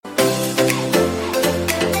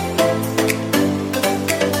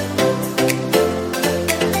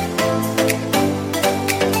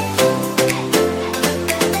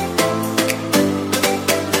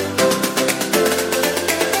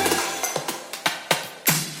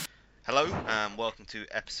Hello and welcome to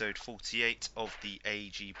episode 48 of the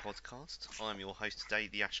AG podcast. I'm your host today,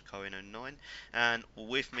 the Ash Cohen 09, and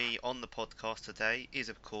with me on the podcast today is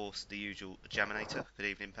of course the usual Jaminator. Good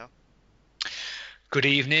evening, pal. Good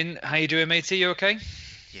evening. How you doing, matey? You okay?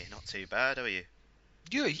 Yeah, not too bad. How are you?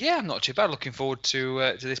 Yeah, I'm not too bad. Looking forward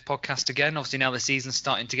to this podcast again. Obviously, now the season's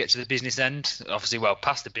starting to get to the business end. Obviously, well,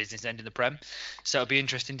 past the business end in the Prem. So it'll be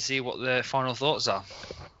interesting to see what the final thoughts are.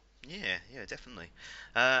 Yeah, definitely.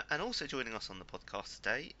 And also joining us on the podcast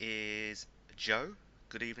today is Joe.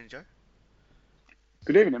 Good evening, Joe.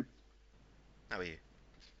 Good evening. How are you?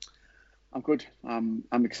 I'm good. I'm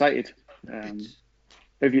excited. Good.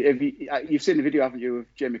 You've seen the video, haven't you,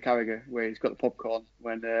 of Jamie Carragher where he's got the popcorn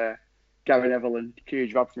when Gary Neville and Keir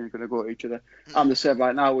Robson are going to go at each other. I'm the same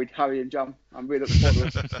right now with Harry and Jam. I'm really looking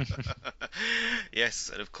forward to it. Yes,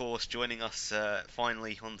 and of course joining us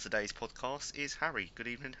finally on today's podcast is Harry. Good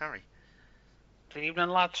evening, Harry. Good evening,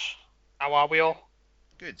 lads. How are we all?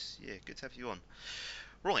 Good, yeah, good to have you on.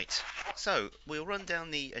 Right, so we'll run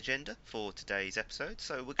down the agenda for today's episode.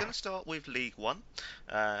 So we're going to start with League One.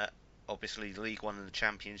 Obviously, League One and the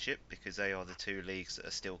Championship, because they are the two leagues that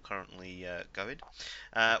are still currently going.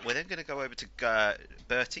 We're then going to go over to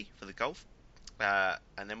Bertie for the golf.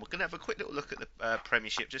 And then we're going to have a quick little look at the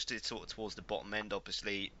Premiership, just to sort of towards the bottom end,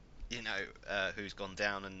 obviously, who's gone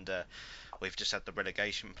down, and we've just had the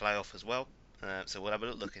relegation playoff as well. So we'll have a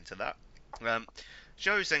little look into that.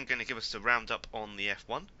 Joe's then going to give us a roundup on the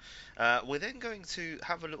F1. We're then going to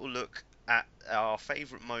have a little look at our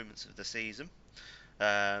favourite moments of the season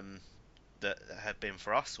that have been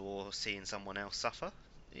for us, or seeing someone else suffer.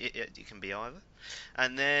 It can be either.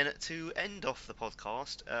 And then to end off the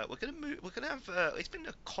podcast, we're going to have. It's been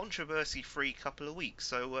a controversy-free couple of weeks,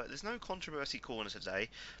 so there's no controversy corner today.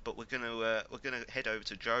 But we're going to head over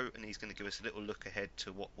to Joe, and he's going to give us a little look ahead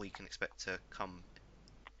to what we can expect to come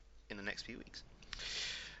in the next few weeks.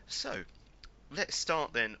 So let's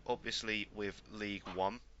start then, obviously, with League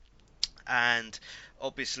One, and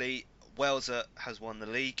obviously Walser has won the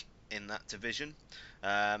league in that division.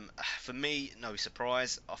 For me, no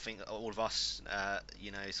surprise. I think all of us,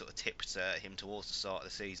 sort of tipped him towards the start of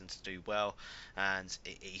the season to do well, and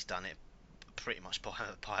he's done it pretty much by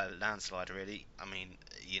a landslide, really. I mean,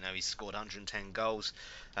 he's scored 110 goals,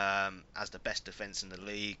 as the best defence in the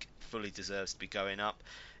league, fully deserves to be going up.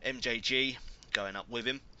 MJG going up with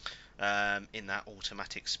him in that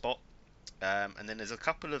automatic spot. And then there's a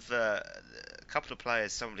couple of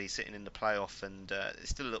players, somebody sitting in the playoff, and there's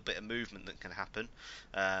still a little bit of movement that can happen.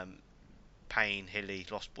 Payne, Hilly,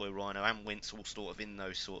 Lost Boy Rhino, and Wince all sort of in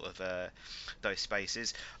those sort of those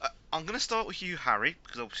spaces. I'm going to start with you, Harry,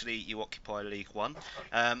 because obviously you occupy League One.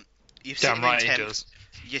 Damn right he does.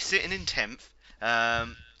 You're sitting in 10th.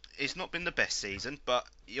 It's not been the best season, but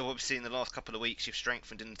you've obviously in the last couple of weeks you've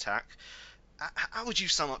strengthened in attack. How would you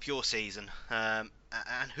sum up your season?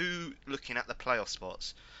 And who, looking at the playoff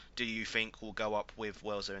spots, do you think will go up with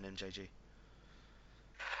Walser and MJG?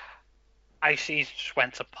 I see just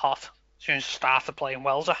went to pot as soon as I started playing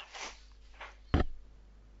Walser.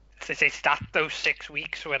 It's that those 6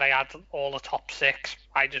 weeks where I had all the top six,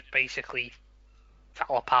 I just basically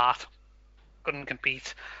fell apart. Couldn't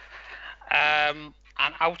compete. And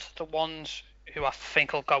out of the ones who I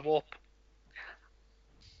think will go up,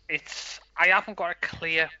 I haven't got a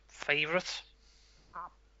clear favourite.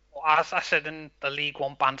 As I said in the League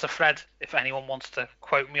One banter thread, if anyone wants to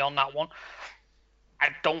quote me on that one, I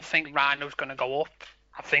don't think Rhino's going to go up.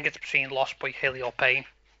 I think it's between Lost Boy, Hilly or Payne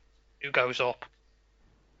who goes up.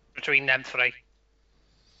 Between them three.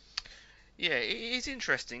 Yeah, it is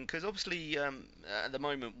interesting because obviously at the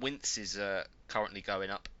moment Wince is currently going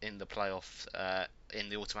up in the playoff, in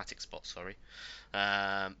the automatic spot, sorry.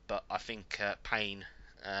 But I think Payne,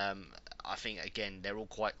 I think again they're all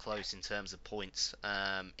quite close in terms of points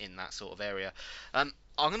in that sort of area. I'm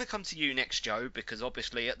going to come to you next, Joe, because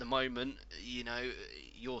obviously at the moment,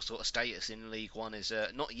 your sort of status in League One is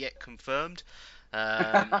not yet confirmed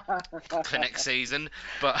for next season,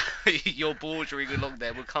 but your bordering along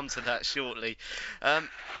there. We'll come to that shortly.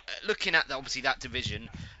 Looking at obviously that division,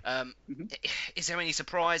 is there any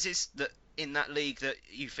surprises that in that league that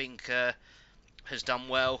you think has done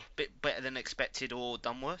well, a bit better than expected, or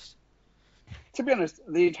done worse? To be honest,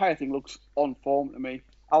 the entire thing looks on form to me.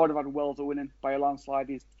 I would have had Walser winning by a landslide.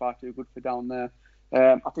 He's far too good for down there.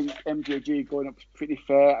 I think MJG going up is pretty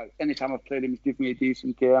fair. Anytime I've played him, he's given me a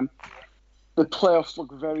decent game. The playoffs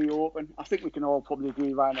look very open. I think we can all probably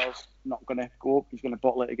agree Rhino's not going to go up. He's going to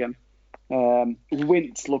bottle it again.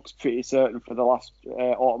 Wince looks pretty certain for the last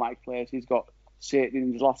automatic place. He's got Satan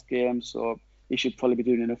in his last game, so he should probably be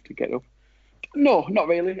doing enough to get up. No, not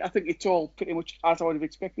really. I think it's all pretty much as I would have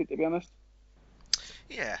expected, to be honest.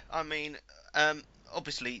 Yeah, I mean,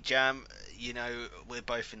 obviously, Jam, you know, we're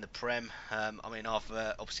both in the Prem. I mean, I've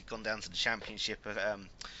obviously gone down to the Championship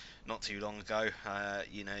not too long ago.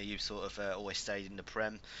 You know, you've sort of always stayed in the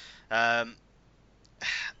Prem. Um,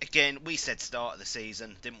 Again, we said start of the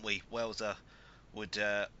season, didn't we? Welser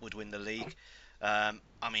would win the league. I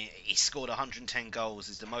mean, he scored 110 goals.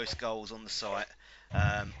 Is the most goals on the site.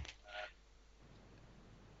 Um,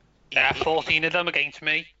 Yeah, 14 of them against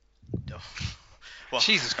me. well,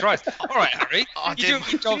 Jesus Christ! All right, Harry, I you're doing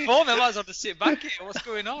a good job for me. I might as well just sit back here. What's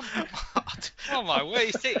going on? Oh my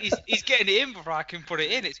word! He's getting it in before I can put it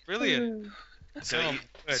in. It's brilliant.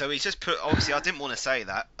 So he's just put. Obviously, I didn't want to say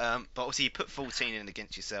that, but obviously he put 14 in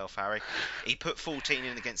against yourself, Harry. He put 14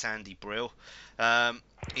 in against Andy Brill.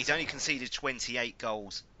 He's only conceded 28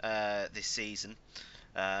 goals this season,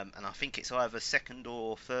 and I think it's either second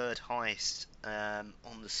or third highest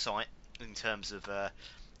on the site in terms of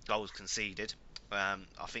goals conceded. I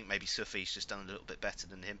think maybe Sufi's just done a little bit better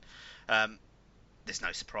than him. There's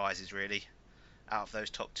no surprises really out of those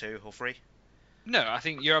top two or three. No, I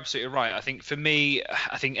think you're absolutely right. I think for me,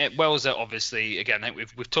 I think Welser, obviously, again, I think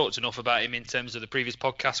we've talked enough about him in terms of the previous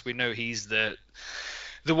podcast. We know he's the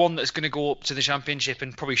one that's going to go up to the Championship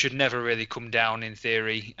and probably should never really come down in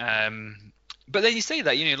theory. But then you say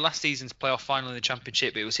that, you know, last season's playoff final in the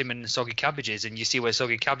Championship, it was him and Soggy Cabbages, and you see where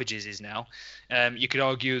Soggy Cabbages is now. You could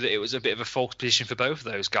argue that it was a bit of a false position for both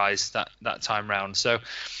of those guys that time round. So,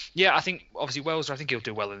 yeah, I think, obviously, Welser, I think he'll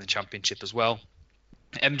do well in the Championship as well.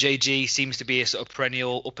 MJG seems to be a sort of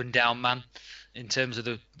perennial up and down man in terms of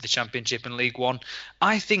the Championship and League One.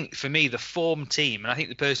 I think, for me, the form team, and I think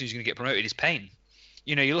the person who's going to get promoted is Payne.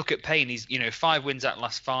 You know, you look at Payne, he's, 5 wins out of the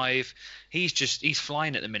last 5. He's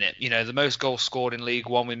flying at the minute. You know, the most goals scored in League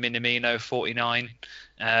One with Minamino, 49.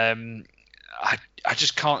 I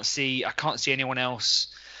just can't see anyone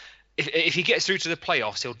else. If he gets through to the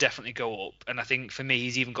playoffs, he'll definitely go up. And I think for me,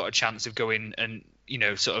 he's even got a chance of going and,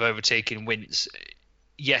 sort of overtaking Wince.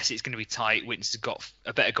 Yes, it's going to be tight. Wince has got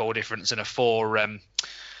a better goal difference and a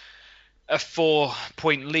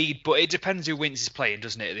 4-point lead, but it depends who Wince is playing,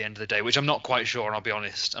 doesn't it, at the end of the day, which I'm not quite sure, and I'll be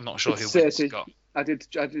honest. I'm not sure who Wince has got. I did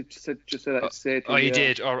just say that. It's oh, you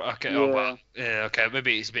did? Oh, okay. Yeah. Oh, well. Yeah, okay.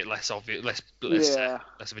 Maybe it's a bit less obvious, less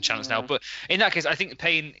of a chance now. But in that case, I think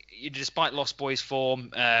Payne, despite Lost Boys'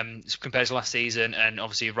 form compared to last season, and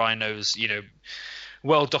obviously Rhino's,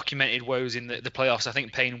 well-documented woes in the playoffs, I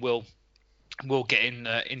think Payne will get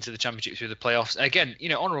into the Championship through the playoffs. Again,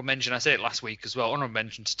 honourable mention, I said it last week as well, honourable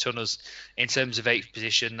mention to Tunners in terms of 8th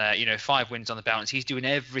position there, 5 wins on the bounce. He's doing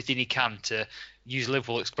everything he can to use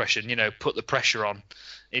Liverpool expression, put the pressure on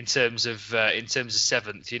in terms of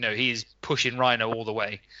 7th. He's pushing Rhino all the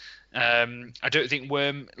way. I don't think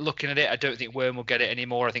Worm, looking at it, I don't think Worm will get it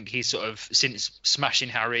anymore. I think he's sort of, since smashing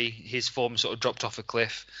Harry, his form sort of dropped off a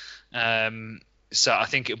cliff. So I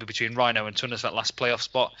think it'll be between Rhino and Tunners for that last playoff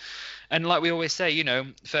spot. And like we always say,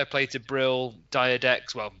 fair play to Brill,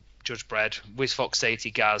 Diadex, well, Judge Bread, WizFox,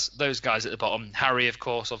 Sadie, Gaz, those guys at the bottom. Harry, of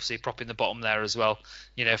course, obviously propping the bottom there as well.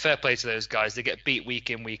 Fair play to those guys. They get beat week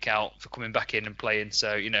in, week out for coming back in and playing.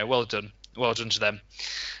 So, well done. Well done to them.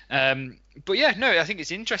 But yeah, no, I think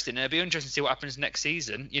it's interesting. It'll be interesting to see what happens next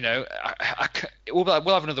season. We'll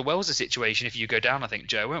have another Welser situation if you go down, I think,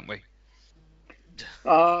 Joe, won't we?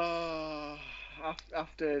 After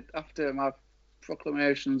my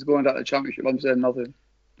proclamations going down the Championship, I'm saying nothing.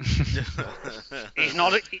 He's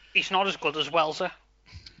not as good as Welser.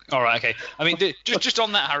 All right, okay. I mean, just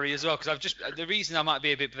on that, Harry, as well, because the reason I might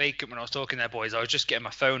be a bit vacant when I was talking there, boys, I was just getting my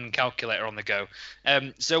phone and calculator on the go.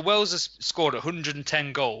 So Welser scored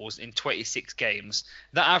 110 goals in 26 games.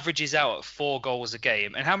 That averages out at 4 goals a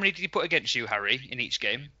game. And how many did he put against you, Harry, in each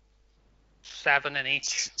game? 7 in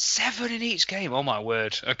each. 7 in each game. Oh my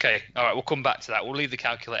word. Okay. All right. We'll come back to that. We'll leave the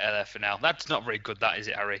calculator there for now. That's not very good, that is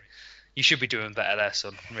it, Harry? You should be doing better there,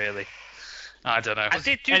 son. Really. I don't know. I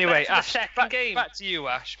did do anyway, better Ash, the second game. Back to you,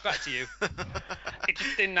 Ash. Back to you. It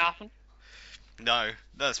just didn't happen. No,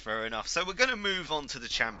 that's fair enough. So we're going to move on to the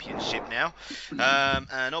Championship now,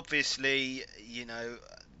 and obviously,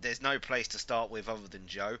 there's no place to start with other than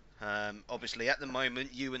Joe. Obviously, at the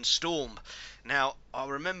moment, you and Storm. Now, I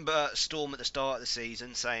remember Storm at the start of the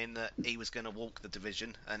season saying that he was going to walk the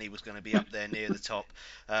division and he was going to be up there near the top.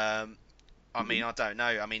 I mean, I don't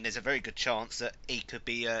know. I mean, there's a very good chance that he could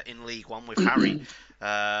be in League One with Harry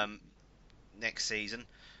next season.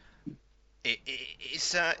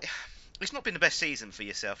 It's not been the best season for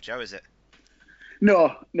yourself, Joe, is it?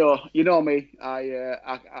 No. You know me.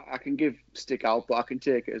 I can give stick out, but I can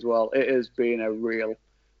take it as well. It has been a real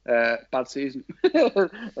bad season,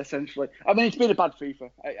 essentially. I mean, it's been a bad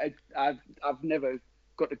FIFA. I've never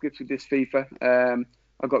got to grips with this FIFA.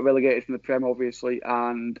 I got relegated from the Prem, obviously,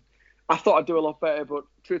 and I thought I'd do a lot better, but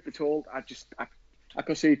truth be told, I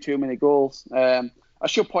could see too many goals. I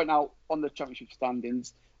should point out on the championship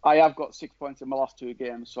standings, I have got 6 points in my last 2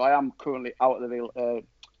 games, so I am currently out of the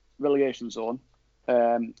relegation zone.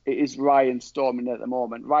 It is Ryan storming at the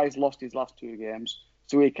moment. Ryan's lost his last 2 games,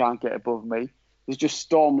 so he can't get above me. There's just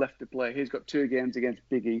Storm left to play. He's got 2 games against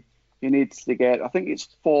Biggie. He needs to get, I think it's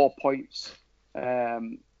 4 points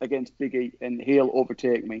against Biggie, and he'll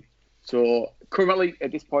overtake me. So currently,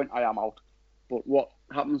 at this point, I am out. But what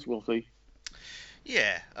happens, we'll see.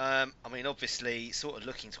 Yeah, I mean, obviously, sort of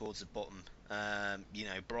looking towards the bottom,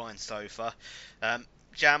 Brian Sofa.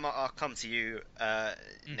 Jam, I'll come to you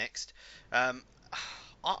next.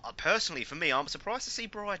 Personally, for me, I'm surprised to see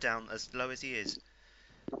Brian down as low as he is.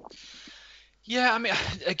 Yeah, I mean,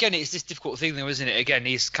 again, it's this difficult thing, though, isn't it? Again,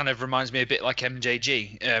 he's kind of reminds me a bit like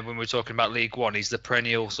MJG when we're talking about League One. He's the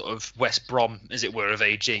perennial sort of West Brom, as it were, of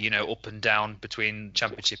AG, up and down between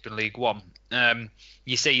Championship and League One.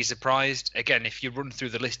 You say you're surprised. Again, if you run through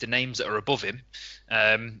the list of names that are above him,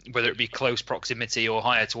 whether it be close proximity or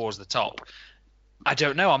higher towards the top, I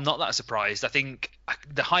don't know. I'm not that surprised. I think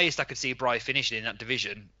the highest I could see Bry finishing in that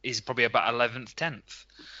division is probably about 11th, 10th.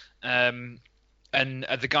 And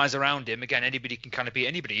the guys around him, again, anybody can kind of beat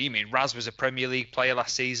anybody. I mean, Raz was a Premier League player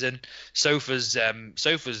last season. Sofa's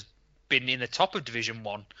been in the top of Division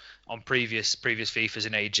 1 on previous FIFAs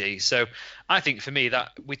in AG. So I think for me that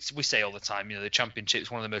we say all the time, the Championship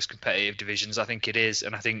is one of the most competitive divisions. I think it is,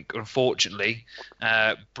 and I think unfortunately,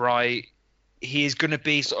 Bry, he is going to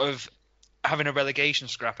be sort of having a relegation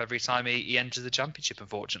scrap every time he enters the Championship,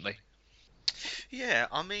 unfortunately. Yeah,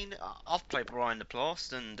 I mean, I've played Brian in the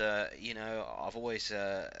past, and I've always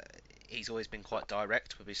he's always been quite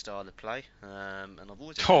direct with his style of play, and I've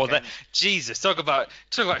always. Jesus, talk about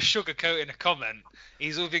sugarcoating a comment.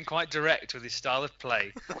 He's always been quite direct with his style of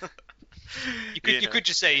play. You could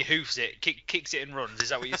just say he hoofs it, kicks it and runs. Is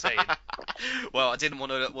that what you're saying? Well, I didn't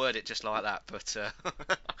want to word it just like that, but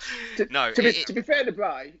no. To be fair to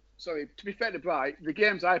Bry, the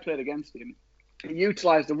games I played against him, he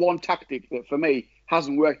utilised the one tactic that, for me,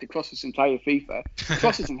 hasn't worked across this entire FIFA.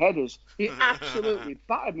 Crosses and headers. He absolutely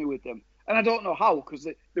battered me with them. And I don't know how, because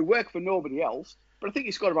they work for nobody else. But I think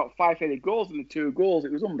he scored about 5-headed goals in the 2 goals.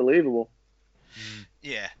 It was unbelievable.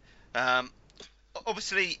 Yeah.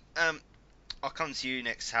 Obviously, I'll come to you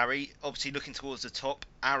next, Harry. Obviously, looking towards the top,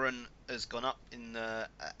 Aaron has gone up in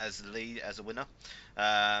as the lead, as a winner.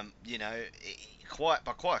 Quite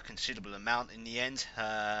a considerable amount in the end.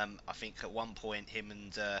 I think at one point him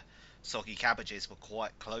and Soggy Cabbages were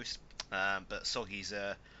quite close, but Soggy's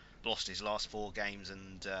lost his last 4 games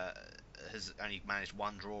and has only managed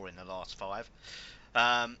 1 draw in the last 5.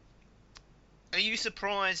 Are you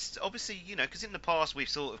surprised? Obviously, because in the past we've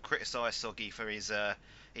sort of criticised Soggy for his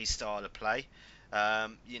style of play.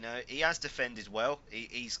 He has defended well.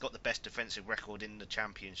 He's got the best defensive record in the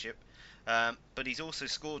Championship. But he's also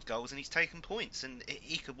scored goals and he's taken points, and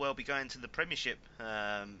he could well be going to the Premiership.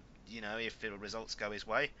 If the results go his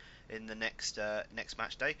way in the next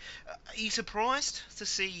match day. Are you surprised to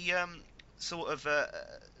see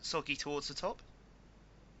Soggy towards the top?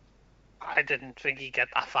 I didn't think he'd get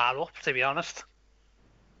that far up, to be honest.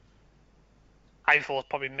 I thought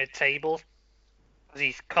probably mid-table,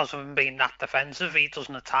 because of him being that defensive, he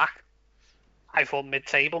doesn't attack. I thought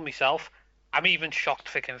mid-table myself. I'm even shocked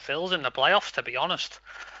Thick and Phil's in the playoffs, to be honest.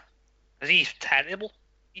 Because he's terrible.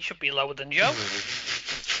 He should be lower than Joe.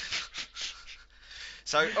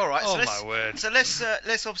 So, all right. Oh, my word. So let's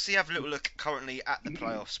obviously have a little look currently at the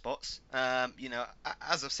playoff spots. As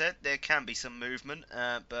I've said, there can be some movement,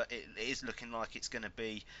 but it is looking like it's going to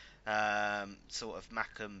be sort of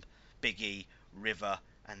Mackham, Biggie, River,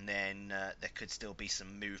 and then there could still be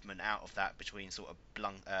some movement out of that between sort of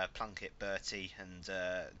Plunkett, Bertie, and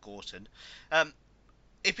Gorton.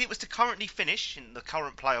 If it was to currently finish in the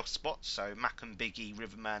current playoff spots, so Mackham, Biggie,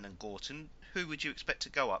 Riverman, and Gorton, who would you expect to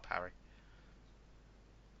go up, Harry?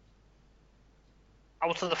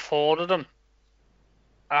 Out of the 4 of them,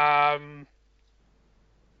 I've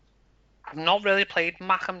not really played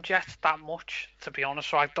Mackham Jet that much, to be honest,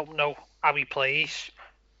 so I don't know how he plays.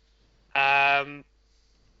 I'd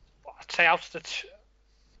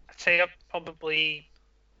say probably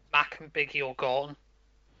Mackham, Biggie, or Gorton.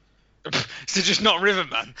 So just not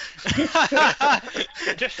Riverman. I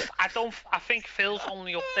think Phil's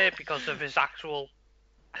only up there because of his actual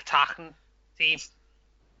attacking team.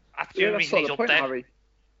 That's the reason he's up there. Harry.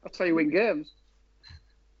 That's how you win games.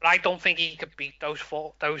 But I don't think he could beat those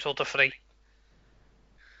other 3.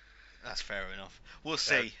 That's fair enough. We'll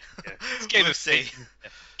see. Yeah. It's game we'll of see.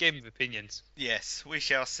 Game of opinions. Yes, we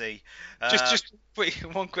shall see. Just quick,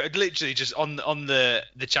 one quick, literally just on the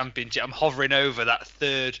championship. I'm hovering over that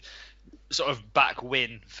third sort of back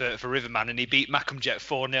win for Riverman, and he beat Macomjet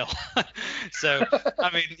 4-0. So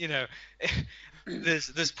I mean,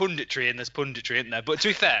 there's punditry and there's punditry in there. But to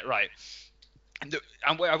be fair, right. And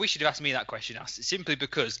I wish you'd have asked me that question, simply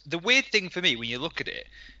because the weird thing for me when you look at it,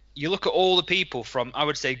 you look at all the people from, I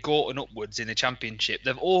would say, Gorton upwards in the championship.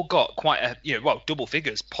 They've all got quite a, double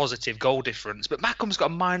figures, positive goal difference. But Macom's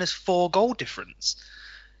got a -4 goal difference.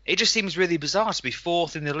 It just seems really bizarre to be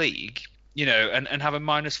fourth in the league, and have a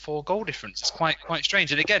 -4 goal difference. It's quite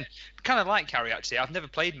strange. And again, kind of like Harry, actually, I've never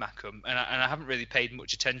played Macom, and I haven't really paid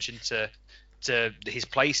much attention to his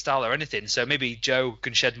play style or anything. So maybe Joe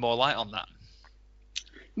can shed more light on that.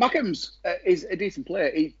 Macom's is a decent player.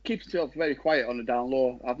 He keeps himself very quiet on the down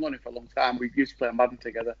low. I've known him for a long time. We used to play Madden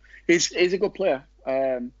together. He's a good player.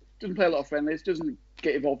 Doesn't play a lot of friendlies. Doesn't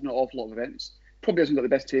get involved in an awful lot of events. Probably hasn't got the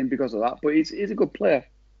best team because of that. But he's a good player.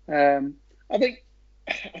 I think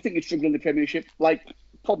he's struggling in the Premiership, like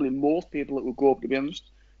probably most people that will go up, to be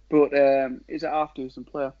honest. But he's a half decent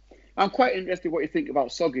player. I'm quite interested what you think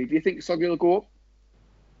about Soggy. Do you think Soggy will go up?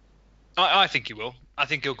 I think he will. I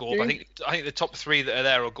think he'll go up. I think the top three that are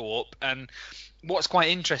there will go up. And what's quite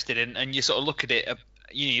interesting, and you sort of look at it,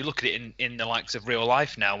 you look at it in the likes of real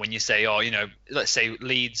life now. When you say, let's say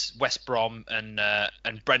Leeds, West Brom,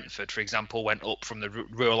 and Brentford, for example, went up from the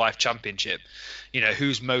real life championship.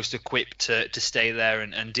 Who's most equipped to stay there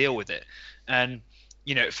and deal with it? And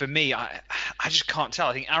for me, I just can't tell.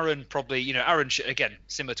 I think Aaron probably, Aaron should, again,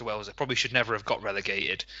 similar to Wells, probably should never have got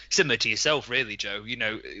relegated. Similar to yourself, really, Joe.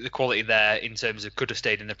 The quality there in terms of could have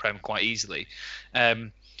stayed in the Prem quite easily.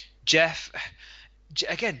 Jeff,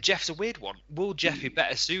 again, Jeff's a weird one. Will Jeff be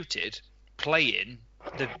better suited playing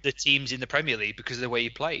the teams in the Premier League because of the way he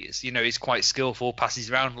plays? He's quite skillful, passes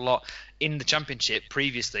around a lot. In the Championship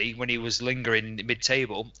previously, when he was lingering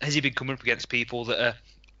mid-table, has he been coming up against people that are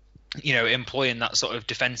employing that sort of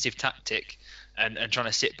defensive tactic and trying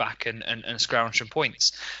to sit back and scrounge some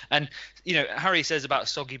points? And, Harry says about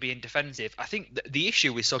Soggy being defensive. I think the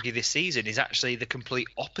issue with Soggy this season is actually the complete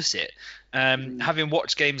opposite. Having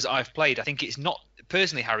watched games that I've played, I think it's not,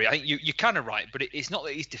 personally, Harry, I think you're kind of right, but it's not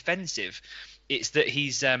that he's defensive. It's that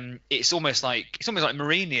he's, it's almost like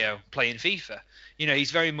Mourinho playing FIFA.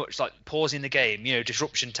 He's very much like pausing the game,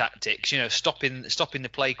 disruption tactics, stopping the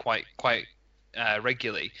play quite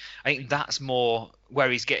regularly. I think that's more where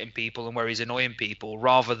he's getting people and where he's annoying people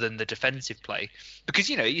rather than the defensive play, because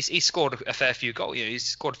he's scored a fair few goals. He's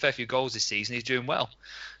scored a fair few goals this season. He's doing well.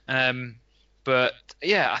 But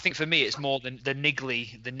yeah, I think for me it's more the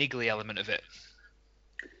niggly element of it.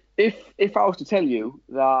 If I was to tell you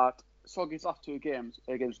that Soggy's last two games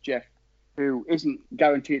against Jeff, who isn't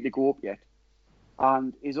guaranteed to go up yet,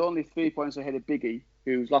 and is only 3 points ahead of Biggie,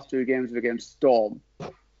 whose last two games are against Storm,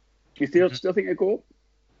 do you still think he'll go up?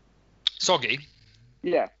 Soggy?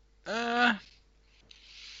 Yeah. Yeah.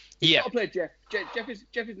 Got to play Jeff. Jeff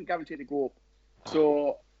isn't guaranteed to go up.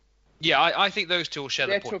 So. Yeah, I think those two will share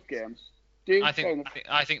the point. They're tough games.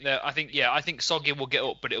 I think Soggy will get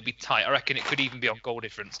up, but it'll be tight. I reckon it could even be on goal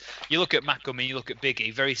difference. You look at Macom and you look at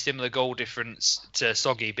Biggie, very similar goal difference to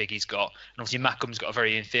Soggy Biggie's got, and obviously Macom's got a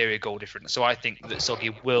very inferior goal difference. So I think that Soggy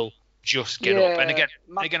will just get up. And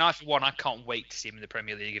again, I for one, I can't wait to see him in the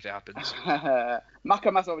Premier League if it happens.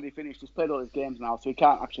 Macom has already finished. He's played all his games now, so he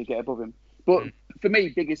can't actually get above him. But for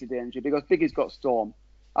me, Biggie's a danger because Biggie's got Storm.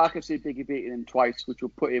 I can see Biggie beating him twice, which will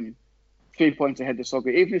put him 3 points ahead of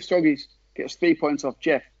Soggy. Even if Soggy gets 3 points off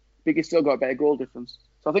Jeff, Biggie's still got a better goal difference.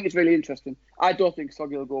 So I think it's really interesting. I don't think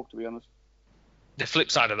Soggy will go up, to be honest. The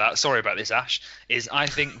flip side of that, sorry about this, Ash, is I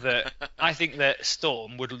think that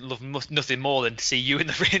Storm would love nothing more than to see you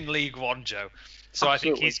in League One, Joe. So absolutely. I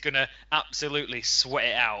think he's going to absolutely sweat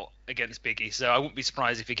it out against Biggie. So I wouldn't be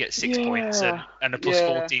surprised if he gets 6 points and a plus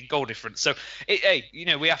 14 goal difference. So,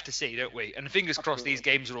 we have to see, don't we? And fingers crossed these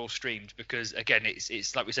games are all streamed because, again,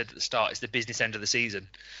 it's like we said at the start, it's the business end of the season.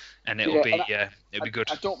 And it'll be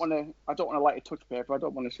good. I don't want to light a touch paper. I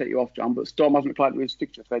don't want to set you off, John. But Storm hasn't applied to his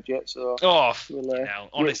fixture fed yet, so we'll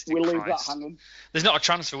leave that hanging. There's not a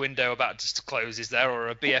transfer window about to close, is there, or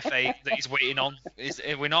a BFA that he's waiting on?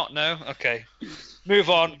 Are we not? No. Okay.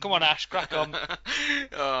 Move on. Come on, Ash. Crack on.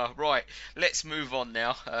 Right. Let's move on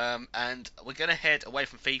now. And we're going to head away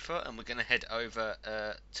from FIFA and we're going to head over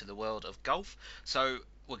to the world of golf. So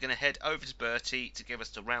we're going to head over to Bertie to give us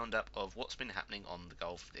the roundup of what's been happening on the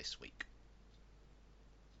golf this week.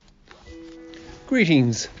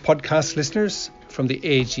 Greetings, podcast listeners from the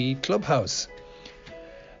AG Clubhouse.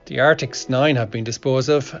 The Arctics 9 have been disposed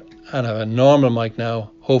of, and I have a normal mic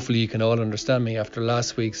now. Hopefully you can all understand me after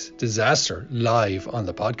last week's disaster live on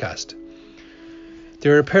the podcast.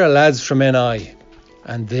 They're a pair of lads from NI,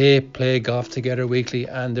 and they play golf together weekly,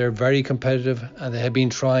 and they're very competitive, and they have been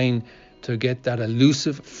trying to get that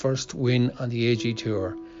elusive first win on the AG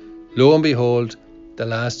Tour. Lo and behold, the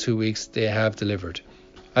last 2 weeks they have delivered.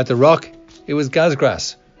 At the Rock, it was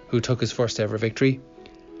Gazgrass who took his first ever victory.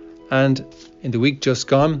 And in the week just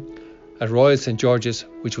gone, at Royal St George's,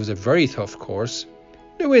 which was a very tough course,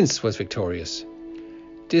 New Ince was victorious.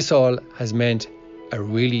 This all has meant a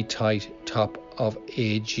really tight top of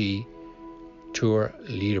AG Tour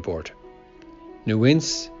leaderboard. New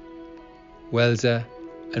Ince, Welza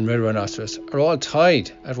and Red Rhinoceros are all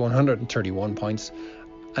tied at 131 points,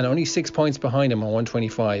 and only 6 points behind him on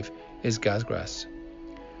 125 is Gazgrass.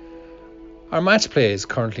 Our match play is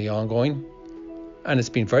currently ongoing, and it's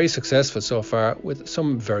been very successful so far with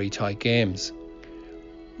some very tight games.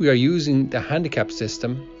 We are using the handicap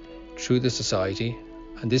system through the society,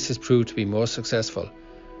 and this has proved to be most successful,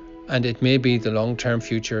 and it may be the long-term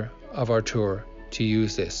future of our tour to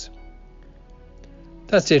use this.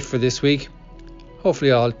 That's it for this week.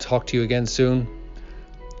 Hopefully I'll talk to you again soon.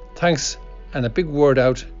 Thanks, and a big word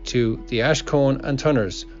out to the Ashcone and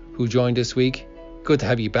Tunners who joined this week. Good to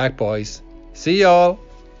have you back, boys. See y'all.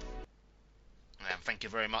 Thank you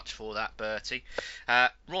very much for that, Bertie.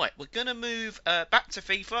 Right, we're going to move back to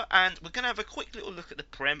FIFA, and we're going to have a quick little look at the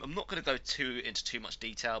Prem. I'm not going to go into too much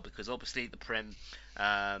detail because obviously the Prem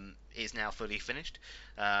is now fully finished,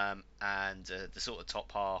 and the sort of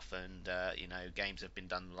top half and games have been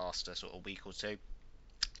done the last sort of week or two.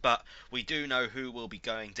 But we do know who will be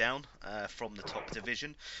going down from the top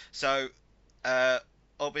division. So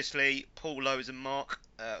obviously Paul Lowe's and Mark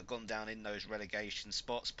gone down in those relegation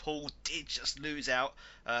spots. Paul did just lose out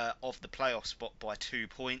of the playoff spot by 2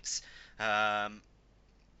 points, and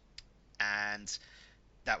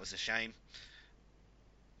that was a shame.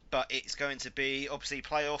 But it's going to be, obviously,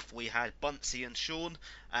 playoff. We had Bunsey and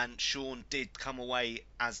Sean did come away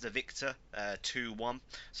as the victor, 2-1.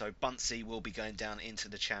 So Bunsey will be going down into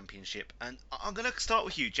the championship. And I'm going to start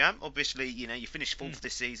with you, Jam. Obviously, you finished fourth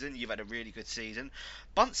this season. You've had a really good season.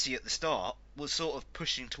 Bunsey at the start was sort of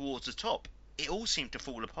pushing towards the top. It all seemed to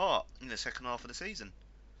fall apart in the second half of the season.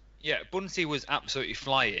 Yeah, Bunsey was absolutely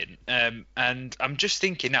flying, and I'm just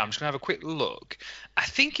thinking now, I'm just going to have a quick look. I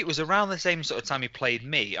think it was around the same sort of time he played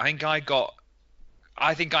me. I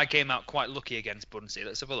think I came out quite lucky against Bunsey.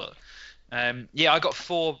 Let's have a look. I got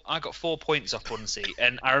 4 points off Bunsey,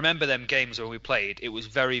 and I remember them games when we played, it was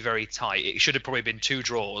very, very tight. It should have probably been 2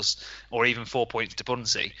 draws or even 4 points to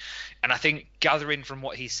Bunsey. And I think gathering from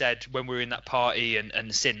what he said when we were in that party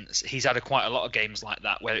and since, he's had quite a lot of games like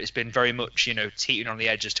that where it's been very much, teetering on the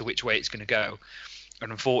edge as to which way it's going to go.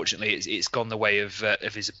 And unfortunately, it's gone the way of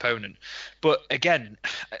his opponent. But again,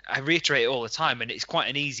 I reiterate it all the time, and it's quite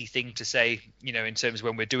an easy thing to say, in terms of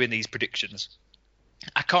when we're doing these predictions.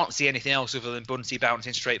 I can't see anything else other than Bunsey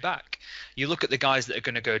bouncing straight back. You look at the guys that are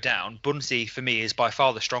going to go down. Bunsey, for me, is by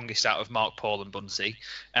far the strongest out of Mark, Paul and Bunsey.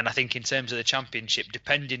 And I think in terms of the championship,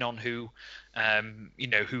 depending on who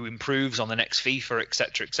improves on the next FIFA,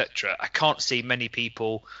 etc., I can't see many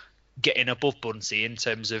people getting above Bunsey in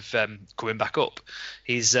terms of coming back up.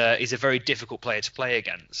 He's a very difficult player to play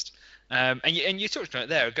against. And you touched on it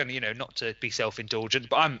there again. Not to be self-indulgent,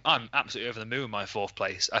 but I'm absolutely over the moon with my 4th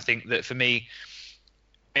place. I think that for me,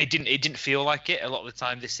 it didn't feel like it a lot of the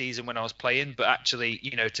time this season when I was playing, but actually,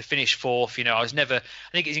 to finish 4th, I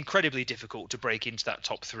think it's incredibly difficult to break into that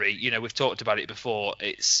top 3. We've talked about it before.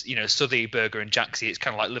 It's, Southey, Berger and Jaxie. It's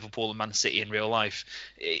kind of like Liverpool and Man City in real life.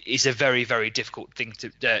 It's a very, very difficult team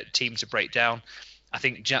to break down. I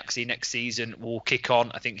think Jaxie next season will kick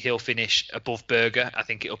on. I think he'll finish above Berger. I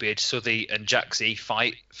think it'll be a Southey and Jaxie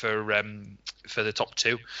fight for the top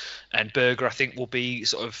 2. And Berger, I think, will be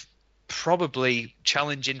sort of probably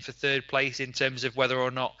challenging for 3rd place in terms of whether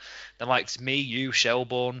or not the likes of me, you,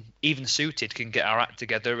 Shelbourne, even Suited can get our act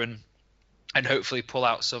together and hopefully pull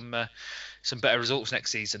out some better results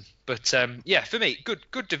next season. But for me,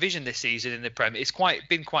 good division this season in the Prem. It's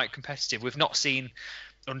been quite competitive. We've not seen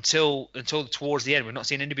until towards the end, we've not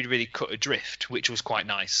seen anybody really cut adrift, which was quite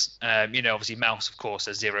nice. Obviously Mouse, of course,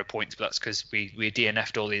 has 0 points, but that's because we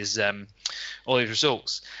DNF'd all his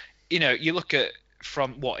results. You look at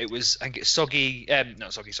from what it was, I think it's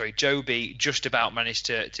Joby just about managed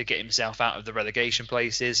to get himself out of the relegation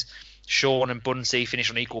places. Sean and Bunsey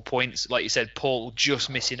finished on equal points. Like you said, Paul just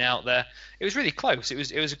missing out there. It was really close. It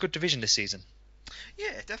was a good division this season.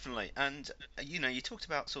 Yeah, definitely. And you talked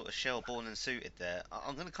about sort of Shelbourne and Suited there.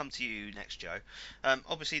 I'm going to come to you next, Joe.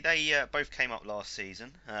 Obviously, they both came up last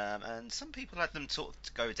season, and some people had them sort of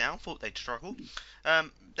to go down, thought they'd struggle.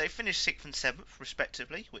 They finished 6th and 7th,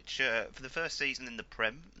 respectively, which for the first season in the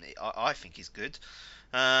Prem, I think is good.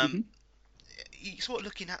 Mm-hmm. You sort of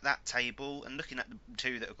looking at that table and looking at the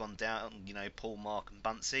two that have gone down, Paul, Mark, and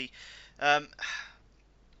Bunsey.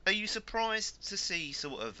 Are you surprised to see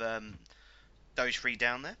sort of those three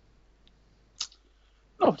down there?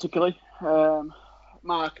 Not particularly.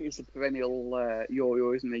 Mark is a perennial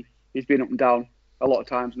yo-yo, isn't he? He's been up and down a lot of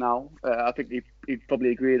times now. I think he'd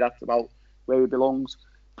probably agree that's about where he belongs.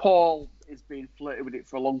 Paul has been flirting with it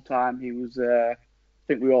for a long time. He was, I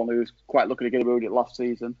think we all knew, he was quite lucky to get away with it last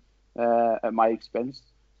season at my expense.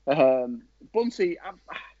 Bunsey,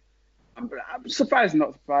 I'm surprised and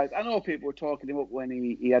not surprised. I know people were talking him up when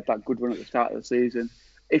he had that good run at the start of the season.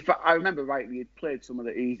 If I remember rightly, he'd played some of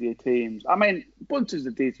the easier teams. I mean, Bunsey's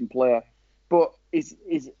a decent player, but is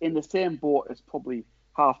in the same boat as probably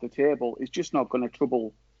half the table. He's just not going to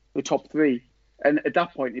trouble the top three. And at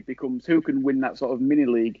that point, it becomes who can win that sort of mini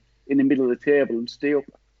league in the middle of the table and stay up.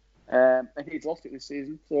 And he's lost it this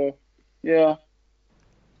season. So, yeah.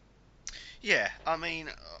 Yeah, I mean,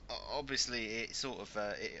 obviously it sort of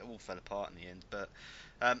it all fell apart in the end. But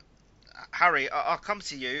Harry, I'll come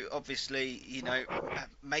to you. Obviously,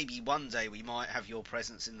 maybe one day we might have your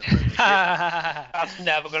presence in the Premiership. That's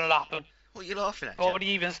never going to happen. What are you laughing at? Nobody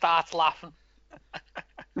even starts laughing.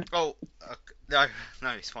 Oh, no,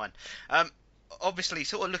 it's fine. Obviously,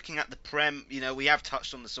 sort of looking at the Prem, we have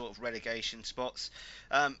touched on the sort of relegation spots.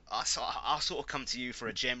 I'll sort of come to you for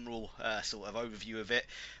a general sort of overview of it.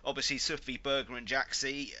 Obviously, Sufi, Berger and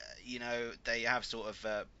Jaxie, they have sort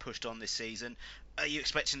of pushed on this season. Are you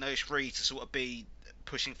expecting those three to sort of be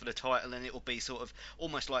pushing for the title, and it will be sort of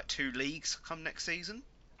almost like two leagues come next season?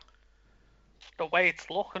 The way it's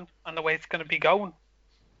looking and the way it's going to be going.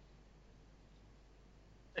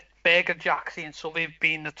 Berger, Jaxie and Sufi have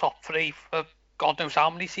been the top three for God knows how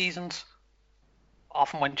many seasons.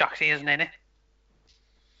 Often when Jaxie isn't in it.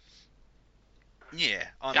 Yeah,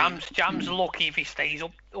 Jam's lucky if he stays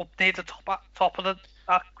up near the top of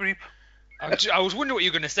that group. I was wondering what you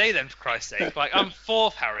were going to say then, for Christ's sake. Like, I'm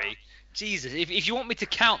fourth, Harry. Jesus, if you want me to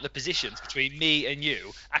count the positions between me and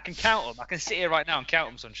you, I can count them. I can sit here right now and count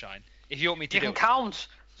them, Sunshine. If you want me to You can count.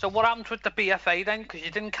 So what happened with the BFA then? Because you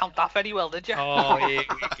didn't count that very well, did you? Oh, here we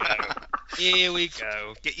go. Here we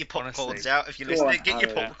go. Get your popcorns out if you're listening. Get your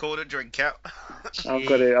popcorn and drink out. I've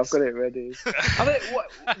got it ready. I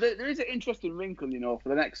think there is an interesting wrinkle, for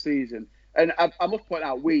the next season. And I must point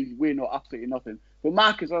out, we know absolutely nothing. But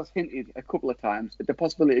Marcus has hinted a couple of times at the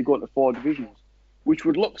possibility of going to 4 divisions, which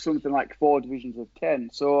would look something like 4 divisions of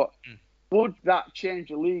 10. So would that change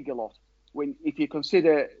the league a lot? If you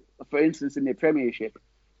consider, for instance, in the Premiership,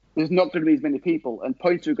 there's not going to be as many people, and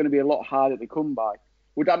points are going to be a lot harder to come by.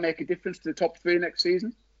 Would that make a difference to the top 3 next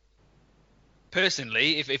season?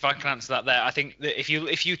 Personally, if I can answer that there, I think that if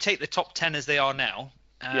you take the top 10 as they are now,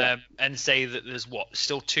 and say that there's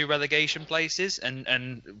still 2 relegation places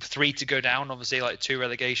and 3 to go down, obviously like 2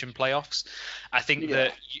 relegation playoffs, I think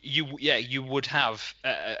that you would have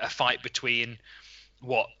a fight between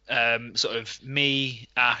sort of me,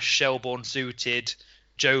 Ash, Shelbourne, Suited,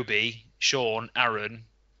 Joby, Sean, Aaron,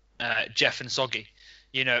 Jeff and Soggy,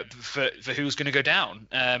 for who's going to go down.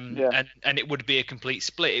 And it would be a complete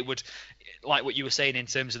split. It would, like what you were saying in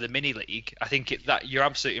terms of the mini league, I think that you're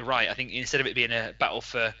absolutely right. I think instead of it being a battle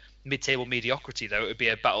for mid-table mediocrity, though, it would be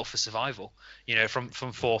a battle for survival, from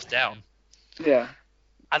 4th down. Yeah.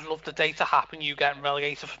 I'd love the day to happen, you getting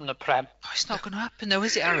relegated from the Prem. Oh, it's not going to happen though,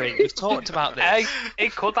 is it, Aaron? We've talked about this. Hey,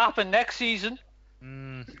 it could happen next season.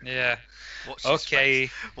 Yeah. Watch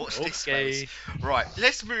this space. Right,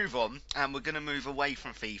 let's move on, and we're going to move away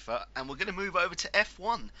from FIFA, and we're going to move over to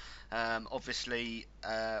F1. Obviously,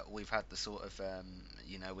 we've had the sort of,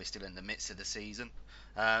 we're still in the midst of the season,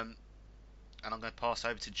 and I'm going to pass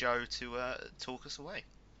over to Joe to talk us away.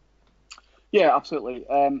 Yeah, absolutely.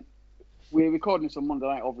 We're recording this on Monday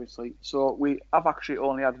night, obviously, so we have actually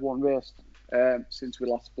only had one race since we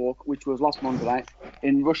last spoke, which was last Monday night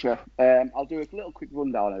in Russia. I'll do a little quick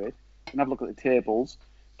rundown of it and have a look at the tables.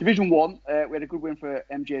 Division 1, we had a good win for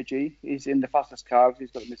MJG. He's in the fastest cars.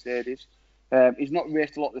 He's got a Mercedes. He's not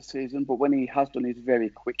raced a lot this season, but when he has done, he's very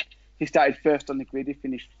quick. He started first on the grid. He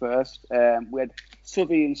finished first. We had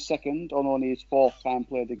Suvi in second on only his 4th time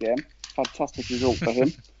played the game. Fantastic result for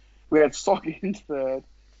him. We had Soggy in third,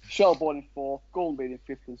 Shelbourne in 4th, Golden Bean in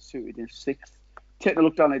 5th, and Suited in 6th. Taking a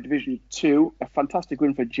look down at Division 2, a fantastic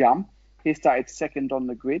win for Jam. He started second on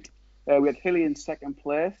the grid. We had Hilly in second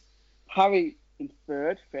place. Harry in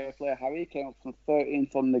third. Fair play, Harry. Came up from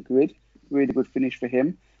 13th on the grid. Really good finish for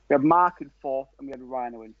him. We had Mark in fourth, and we had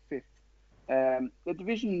Rhino in fifth. The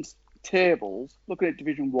division's tables, looking at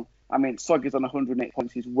Division 1, I mean, Soggy's on 108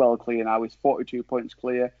 points. He's well clear now. He's 42 points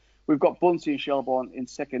clear. We've got Bunsey and Shelbourne in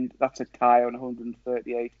second. That's a tie on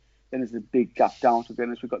 138. Then there's a big gap down, to be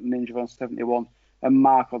honest. We've got Ninja on 71 and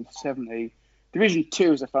Mark on 70. Division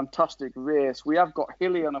 2 is a fantastic race. We have got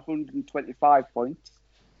Hilly on 125 points,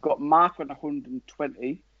 got Mark on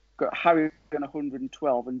 120, got Harry on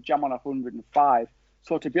 112, and Jam on 105.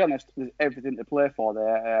 So, to be honest, there's everything to play for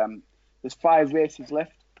there. There's 5 races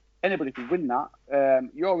left. Anybody could win that.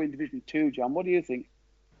 You're in Division 2, Jam. What do you think?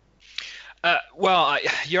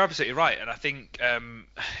 You're absolutely right, and I think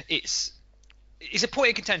it's a point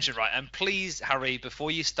of contention, right? And please, Harry,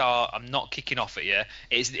 before you start, I'm not kicking off at you.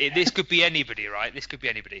 This could be anybody, right? This could be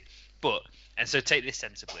anybody. So take this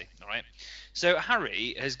sensibly, all right? So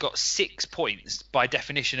Harry has got 6 points by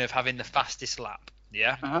definition of having the fastest lap,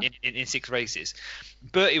 yeah, in 6 races.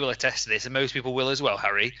 Bertie will attest to this, and most people will as well,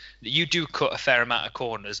 Harry, that you do cut a fair amount of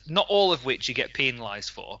corners, not all of which you get penalised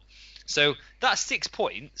for. So that's 6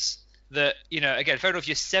 points that, again, fair enough,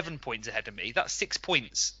 you're 7 points ahead of me. That's 6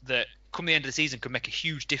 points that, come the end of the season, could make a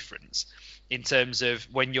huge difference in terms of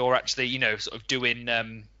when you're actually, sort of doing,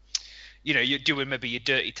 you're doing maybe your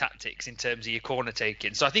dirty tactics in terms of your corner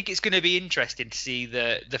taking. So I think it's going to be interesting to see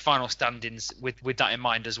the final standings with that in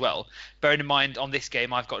mind as well. Bearing in mind, on this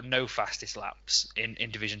game, I've got no fastest laps in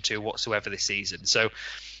Division 2 whatsoever this season. So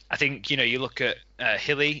I think, you look at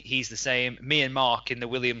Hilly, he's the same. Me and Mark in the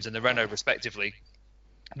Williams and the Renault, respectively,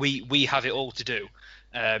 we have it all to do.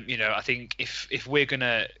 I think if we're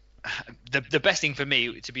gonna, the best thing for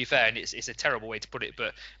me, to be fair, and it's a terrible way to put it,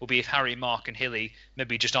 but will be if Harry, Mark, and Hilly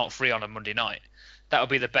maybe just aren't free on a Monday night. That would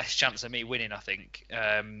be the best chance of me winning, I think,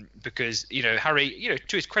 because Harry,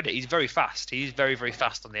 to his credit, he's very fast. He's very, very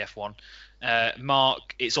fast on the F1.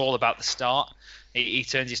 Mark, it's all about the start. He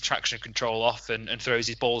turns his traction control off and throws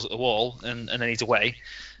his balls at the wall, and then he's away.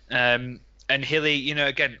 And Hilly,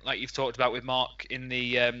 again, like you've talked about with Mark in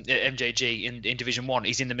the MJG in Division 1,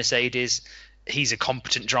 he's in the Mercedes. He's a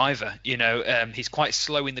competent driver. He's quite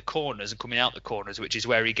slow in the corners and coming out the corners, which is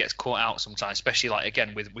where he gets caught out sometimes, especially like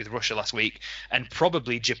again with Russia last week and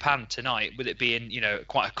probably Japan tonight, with it being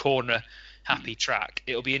quite a corner happy track.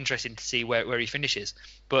 It'll be interesting to see where he finishes.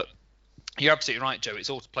 But you're absolutely right, Joe.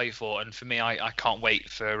 It's all to play for, and for me, I can't wait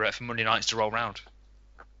for Monday nights to roll round.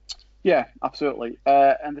 Yeah, absolutely.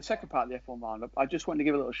 And the second part of the F1 roundup, I just wanted to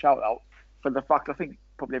give a little shout out for the fact, I think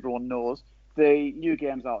probably everyone knows, the new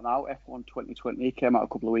game's out now. F1 2020 came out a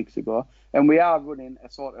couple of weeks ago, and we are running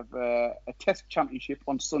a sort of a test championship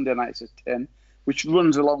on Sunday nights at 10, which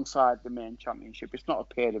runs alongside the main championship. It's not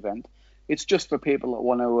a paid event. It's just for people that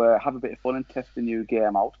want to have a bit of fun and test the new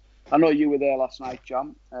game out. I know you were there last night,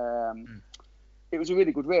 Jam. It was a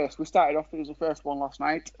really good race. We started off, it was the first one last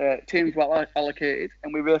night. Teams were allocated,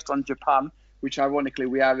 and we raced on Japan, which ironically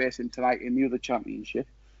we are racing tonight in the other championship.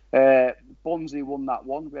 Bunsey won that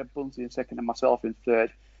one. We had Bunsey in second and myself in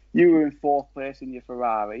third. You were in fourth place in your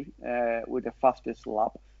Ferrari with the fastest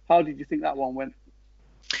lap. How did you think that one went?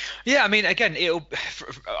 Yeah, I mean, again,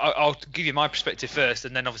 I'll give you my perspective first,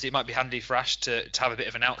 and then obviously it might be handy for Ash to have a bit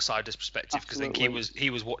of an outsider's perspective, because I think he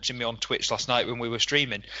was watching me on Twitch last night when we were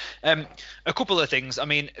streaming. A couple of things. I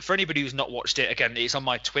mean, for anybody who's not watched it, again, it's on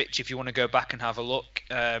my Twitch if you want to go back and have a look,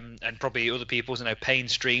 and probably other people's. I know Payne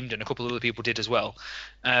streamed, and a couple of other people did as well.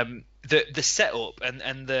 The setup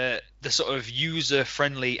and the sort of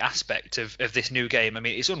user-friendly aspect of this new game, I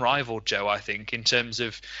mean, it's unrivaled, Joe, I think, in terms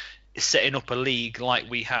of setting up a league like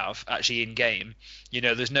we have actually in game.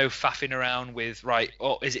 There's no faffing around with, right,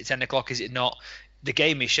 is it 10 o'clock, is it not? The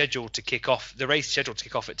game is scheduled to kick off, the race is scheduled to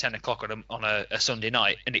kick off at 10 o'clock on a Sunday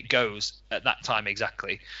night, and it goes at that time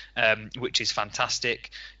exactly, which is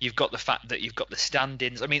fantastic. You've got the fact that you've got the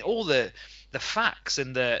stand-ins. I mean, all the facts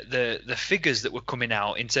and the figures that were coming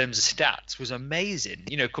out in terms of stats was amazing,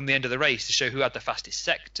 come the end of the race, to show who had the fastest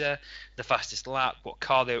sector, the fastest lap, what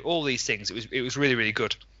car they were, all these things. It was really, really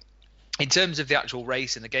good. In terms of the actual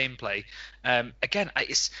race and the gameplay, again,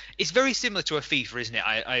 it's very similar to a FIFA, isn't it?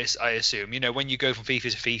 I assume, when you go from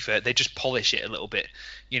FIFA to FIFA, they just polish it a little bit.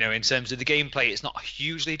 In terms of the gameplay, it's not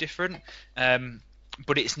hugely different,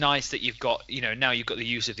 but it's nice that you've got, now you've got the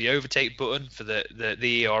use of the overtake button for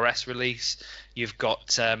the ERS release. You've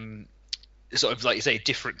got sort of, like you say,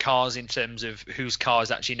 different cars in terms of whose car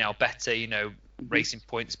is actually now better, racing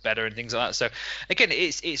points better and things like that. So again,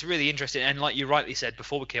 it's really interesting, and like you rightly said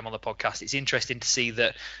before we came on the podcast, it's interesting to see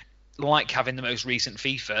that like having the most recent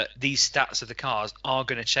FIFA, these stats of the cars are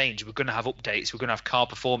going to change. We're going to have updates. We're going to have car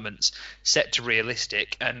performance set to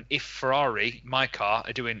realistic. And if Ferrari, my car,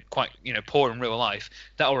 are doing quite poor in real life,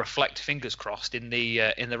 that will reflect, fingers crossed, in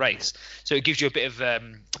the race. So it gives you a bit of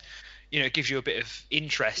it gives you a bit of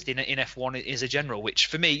interest in F1 as a general. Which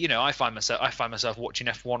for me, I find myself watching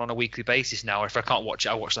F1 on a weekly basis now. If I can't watch it,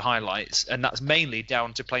 I watch the highlights, and that's mainly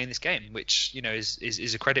down to playing this game, which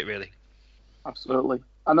is a credit really. Absolutely.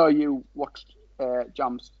 I know you watched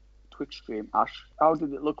Jam's Twitch stream, Ash. How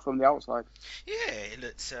did it look from the outside? Yeah, it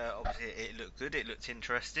looked obviously it looked good. It looked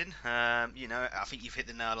interesting. I think you've hit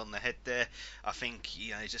the nail on the head there. I think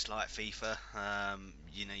just like FIFA,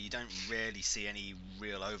 you don't really see any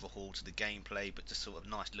real overhaul to the gameplay, but just sort of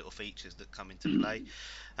nice little features that come into play.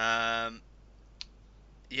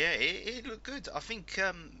 It looked good. I think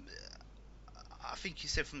you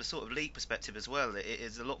said from the sort of league perspective as well, it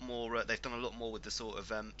is a lot more. They've done a lot more with the sort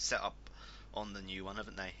of setup on the new one,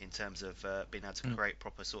 haven't they? In terms of being able to create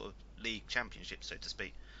proper sort of league championships, so to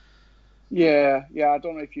speak. Yeah. I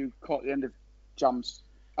don't know if you caught the end of Jam's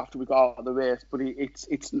after we got out of the race, but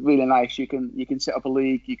it's really nice. You can set up a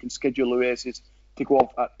league. You can schedule the races to go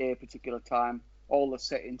off at a particular time. All the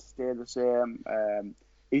settings stay the same.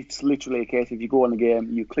 It's literally a case of you go on the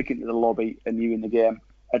game, you click into the lobby, and you're in the game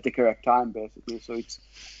at the correct time, basically. So it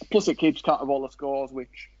keeps count of all the scores,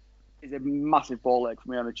 which is a massive ball ache for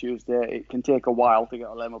me on a Tuesday. It can take a while to get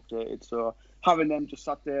all them updated. So having them just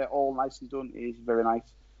sat there all nice and done is very nice.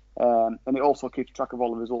 And it also keeps track of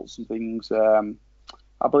all the results and things, I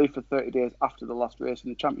believe, for 30 days after the last race in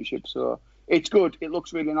the championship. So it's good. It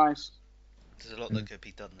looks really nice. There's a lot that could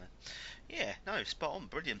be done there. Yeah, no, spot on,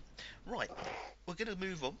 brilliant. Right, we're going to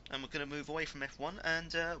move on, and we're going to move away from F1,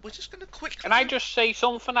 and we're just going to quickly... Can I just say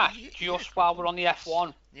something, Ash, while we're on the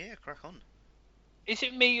F1? Yeah, crack on. Is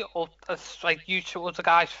it me, or like you two other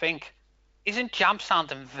guys think, isn't Jam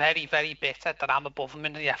sounding very, very bitter that I'm above him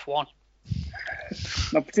in the F1?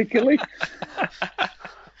 Not particularly.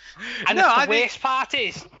 And the worst part,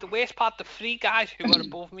 the three guys who are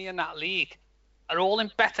above me in that league are all in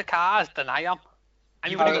better cars than I am.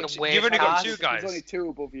 And you've only got two guys. There's only two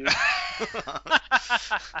above you.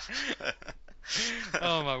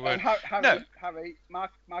 Oh my word! Harry,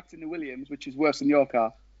 Mark's in the Williams, which is worse than your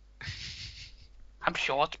car. I'm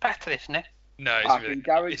sure it's better, isn't it? No,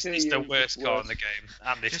 it's the worst car in the game,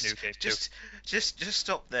 and this new game too. Just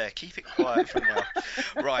stop there. Keep it quiet for now.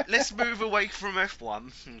 Right, let's move away from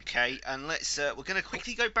F1, okay? And we're going to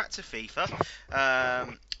quickly go back to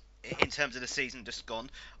FIFA. In terms of the season just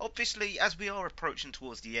gone, obviously, as we are approaching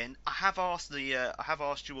towards the end, I have asked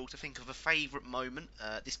you all to think of a favourite moment.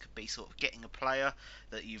 This could be sort of getting a player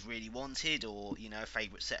that you've really wanted, or a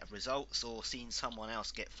favourite set of results, or seeing someone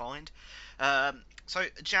else get fined. So,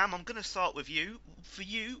 Jam, I'm going to start with you. For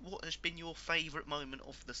you, what has been your favourite moment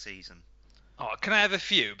of the season? Oh, can I have a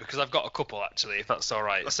few? Because I've got a couple actually, if that's all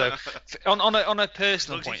right. So, on a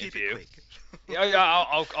personal point of view.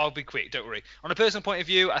 I'll be quick, don't worry. On a personal point of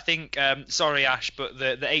view, I think, sorry Ash, but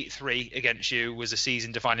the 8-3 against you was a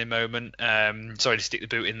season-defining moment. Sorry to stick the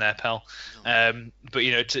boot in there, pal. But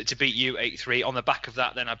to beat you 8-3, on the back of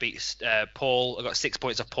that, then I beat Paul. I got 6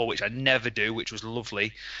 points off Paul, which I never do, which was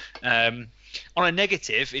lovely. On a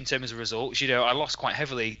negative, in terms of results, I lost quite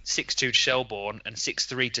heavily 6-2 to Shelbourne and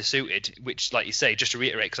 6-3 to Suited, which, like you say, just to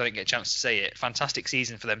reiterate, because I didn't get a chance to say it, fantastic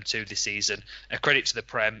season for them too this season. A credit to the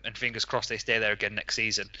Prem, and fingers crossed they stay there again next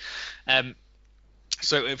season.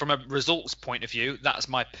 So from a results point of view, that's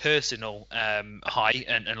my personal high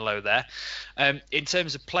and low there. In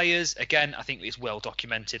terms of players, again, I think it's well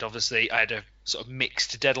documented. Obviously, I had a sort of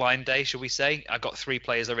mixed deadline day, shall we say. I got 3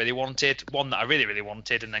 players I really wanted, one that I really, really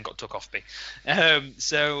wanted, and then got took off me.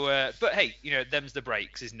 But hey, them's the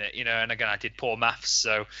breaks, isn't it? And again, I did poor maths,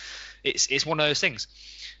 so it's one of those things.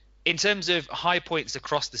 In terms of high points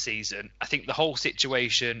across the season, I think the whole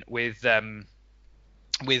situation with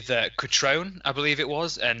Cutrone, I believe it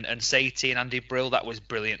was, and Satie and Andy Brill, that was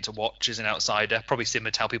brilliant to watch as an outsider. Probably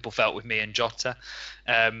similar to how people felt with me and Jota.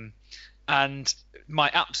 And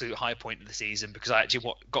my absolute high point of the season, because I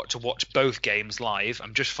actually got to watch both games live,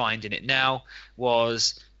 I'm just finding it now,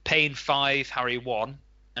 was Payne 5, Harry 1,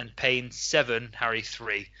 and Payne 7, Harry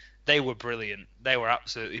 3. They were brilliant. They were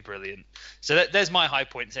absolutely brilliant. So there's my high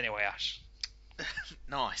points anyway, Ash.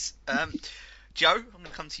 Nice. Joe, I'm going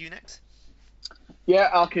to come to you next.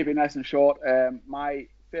 Yeah, I'll keep it nice and short. My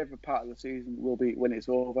favourite part of the season will be when it's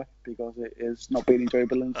over, because it is not been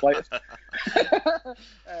enjoyable in the slightest.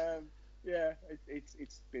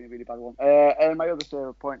 It's been a really bad one. And my other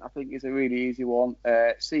favourite point, I think, is a really easy one.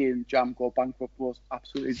 Seeing Jam go bankrupt was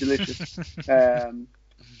absolutely delicious.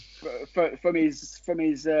 from his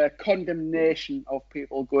condemnation of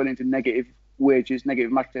people going into negative wages,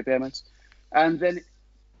 negative match day payments, and then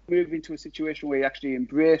moving to a situation where he actually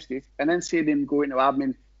embraced it, and then seeing him go into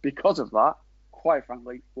admin because of that, quite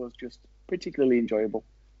frankly, was just particularly enjoyable.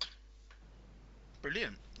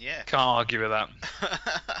 Brilliant. Yeah. Can't argue with that.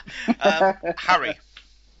 Harry.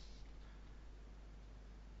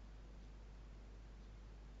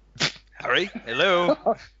 Harry, hello.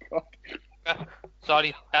 Oh, God.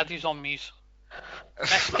 Sorry, I had these on mute.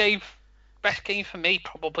 Best game for me,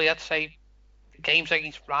 probably I'd say the games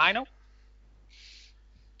against Rhino.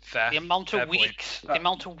 Fair. The amount of weeks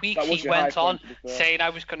he went on saying I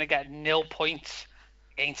was going to get 0 points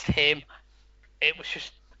against him. It was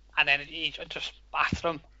just, and then he just battered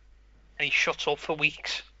him, and he shut up for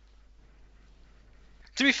weeks.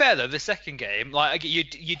 To be fair though, the second game, like you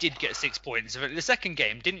did get 6 points. The second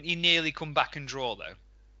game, didn't you nearly come back and draw though?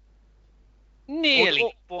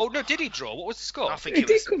 Nearly. Oh no, did he draw? What was the score? I think He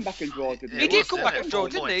did come back and draw, didn't he? He did come back and draw,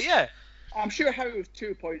 didn't he? Yeah. I'm sure Harry was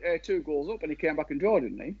 2 goals up, and he came back and draw,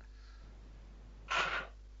 didn't he?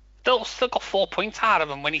 Still got 4 points out of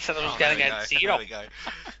him when he said I was going to get 0. There we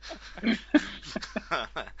go.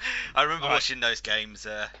 I remember watching those games,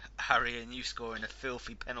 Harry, and you scoring a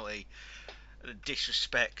filthy penalty, a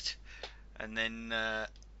disrespect, and then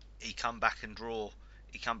he come back and draw.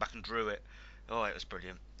 He come back and drew it. Oh, it was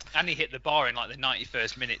brilliant. And he hit the bar in like the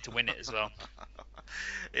 91st minute to win it as well.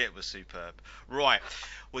 It was superb. Right,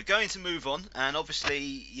 we're going to move on, and obviously,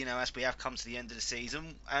 you know, as we have come to the end of the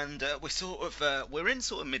season, and we're in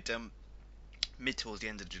sort of mid towards the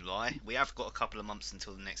end of July. We have got a couple of months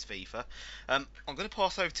until the next FIFA. I'm going to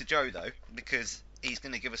pass over to Joe though, because he's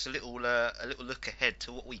going to give us a little look ahead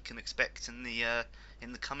to what we can expect in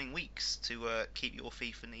the coming weeks to keep your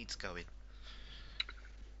FIFA needs going.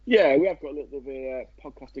 Yeah, we have got a little bit of a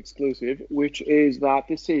podcast exclusive, which is that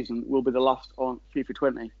this season will be the last on FIFA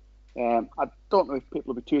 20. I don't know if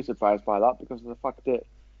people will be too surprised by that, because of the fact that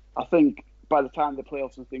I think by the time the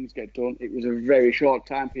playoffs and things get done, it was a very short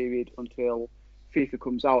time period until FIFA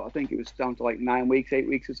comes out. I think it was down to like 9 weeks, 8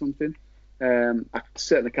 weeks or something. I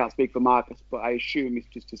certainly can't speak for Marcus, but I assume he's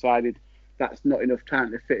just decided that's not enough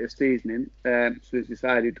time to fit a season in, so he's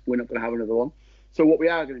decided we're not going to have another one. So what we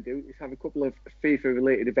are going to do is have a couple of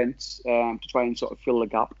FIFA-related events to try and sort of fill the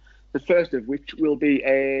gap. The first of which will be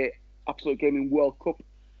a Absolute Gaming World Cup,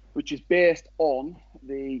 which is based on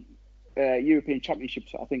the European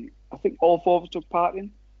Championships. I think all 4 of us took part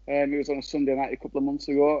in. It was on a Sunday night a couple of months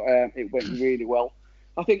ago. It went really well.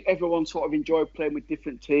 I think everyone sort of enjoyed playing with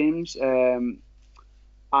different teams.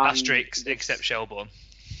 Asterisks, except Shelbourne.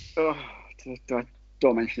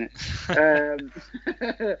 Don't mention it.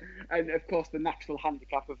 And of course, the natural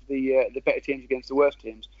handicap of the better teams against the worst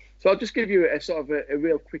teams. So I'll just give you a sort of a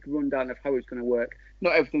real quick rundown of how it's going to work.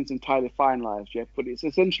 Not everything's entirely finalised yet, but it's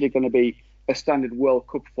essentially going to be a standard World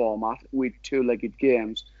Cup format with 2-legged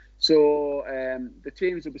games. So the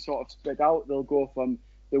teams will be sort of spread out. They'll go from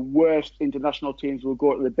the worst international teams will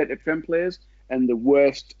go to the better Prem players, and the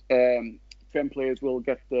worst Prem players will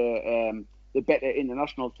get the better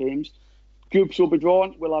international teams. Groups will be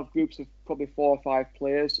drawn. We'll have groups of probably 4 or 5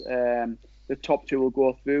 players. The top 2 will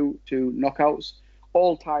go through to knockouts.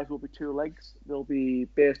 All ties will be 2 legs. They'll be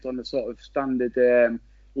based on the sort of standard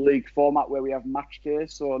league format where we have match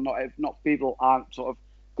days. So not people aren't sort of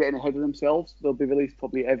getting ahead of themselves. They'll be released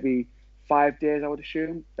probably every 5 days, I would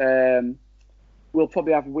assume. We'll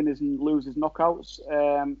probably have winners and losers knockouts,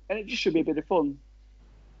 and it just should be a bit of fun.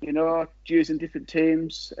 You know, using different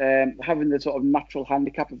teams, having the sort of natural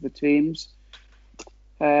handicap of the teams.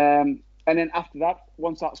 And then after that,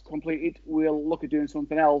 once that's completed, we'll look at doing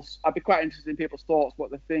something else. I'd be quite interested in people's thoughts,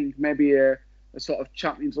 what they think. Maybe a sort of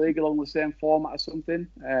Champions League along the same format or something.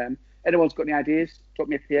 Anyone's got any ideas? Drop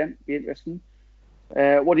me a PM. Be interesting.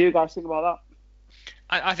 What do you guys think about that?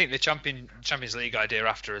 I think the Champions League idea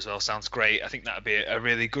after as well sounds great. I think that would be a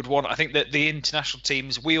really good one. I think that the international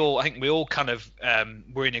teams, we all kind of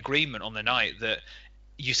were in agreement on the night that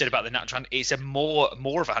you said about the natural. It's a more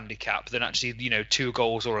of a handicap than actually 2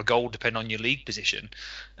 goals or a goal, depending on your league position.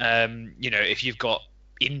 If you've got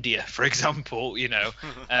India, for example,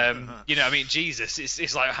 I mean, Jesus,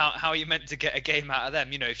 it's like how are you meant to get a game out of them?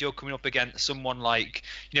 If you're coming up against someone like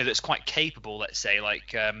that's quite capable, let's say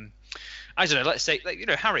like. I don't know, let's say,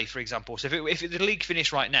 Harry, for example. So if the league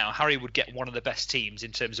finished right now, Harry would get one of the best teams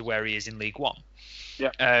in terms of where he is in League One.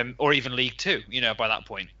 Yeah. Or even League Two, by that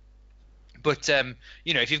point. But,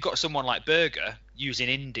 if you've got someone like Berger using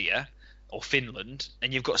India or Finland,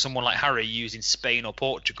 and you've got someone like Harry using Spain or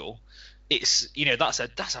Portugal, it's that's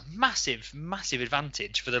a massive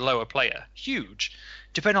advantage for the lower player, huge,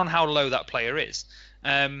 depending on how low that player is.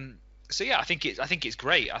 So yeah, I think it's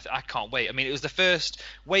great. I can't wait. I mean, it was the first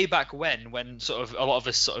way back when sort of a lot of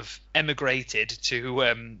us sort of emigrated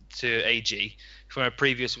to AG from a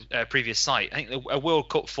previous site. I think a World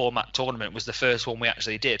Cup format tournament was the first one we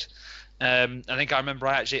actually did. I think I remember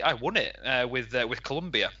I won it with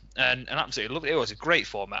Colombia and absolutely loved it. It was a great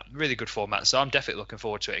format, really good format. So I'm definitely looking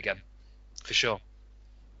forward to it again, for sure.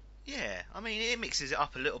 Yeah, I mean, it mixes it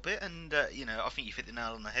up a little bit, and I think you hit the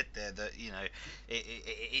nail on the head there. That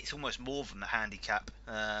it's almost more than the handicap,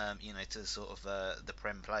 to sort of the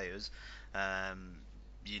Prem players, than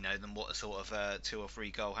what a sort of 2 or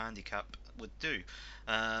 3 goal handicap would do.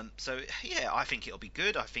 So yeah, I think it'll be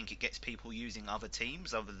good. I think it gets people using other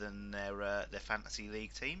teams other than their fantasy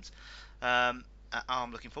league teams.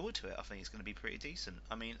 I'm looking forward to it. I think it's going to be pretty decent.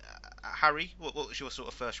 I mean, Harry, what was your sort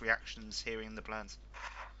of first reactions hearing the plans?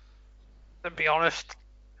 To be honest,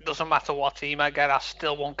 it doesn't matter what team I get, I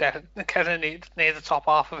still won't get near the top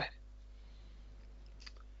half of it.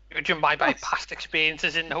 Judging by past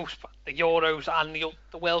experiences in those the Euros and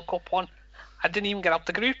the World Cup one, I didn't even get out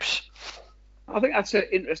the groups. I think that's an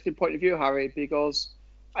interesting point of view, Harry, because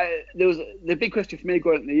the big question for me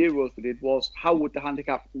going into the Euros we did was how would the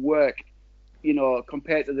handicap work,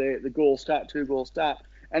 compared to the 2-goal start,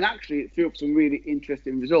 and actually it threw up some really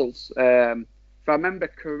interesting results. If I remember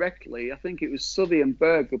correctly, I think it was Southey and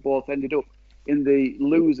Berg that both ended up in the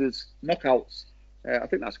losers knockouts. I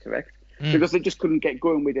think that's correct. Because they just couldn't get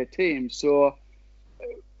going with their team. So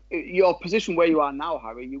your position where you are now,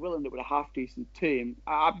 Harry, you will end up with a half-decent team.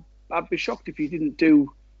 I'd be shocked if you didn't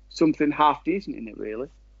do something half-decent in it, really.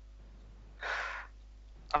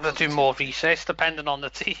 I have to do more research depending on the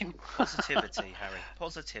team. Positivity, Harry.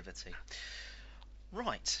 Positivity.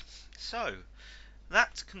 Right. So,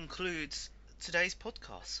 that concludes today's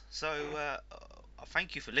podcast. So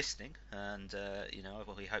thank you for listening, and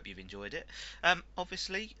we hope you've enjoyed it.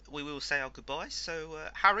 Obviously we will say our goodbyes, so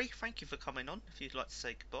Harry, thank you for coming on. If you'd like to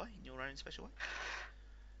say goodbye in your own special way.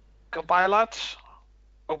 Goodbye, lads.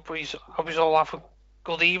 Hope we all have a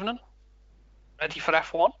good evening, ready for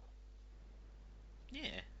F1.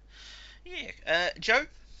 Joe?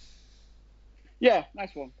 Yeah,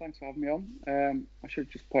 nice one. Thanks for having me on. I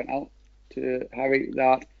should just point out to Harry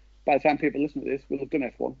that by the time people listen to this, we'll have done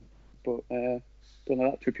F1. But don't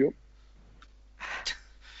let that trip you up.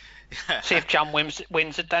 See if Jam wins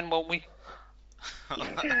it then, won't we?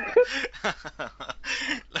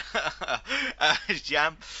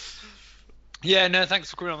 Jam? Yeah, no,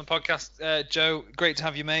 thanks for coming on the podcast. Joe, great to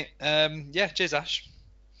have you, mate. Cheers, Ash.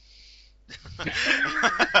 That's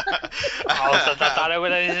how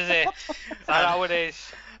it is it? That's how it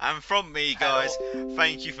is. And from me, guys,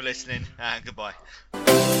 thank you for listening, and goodbye.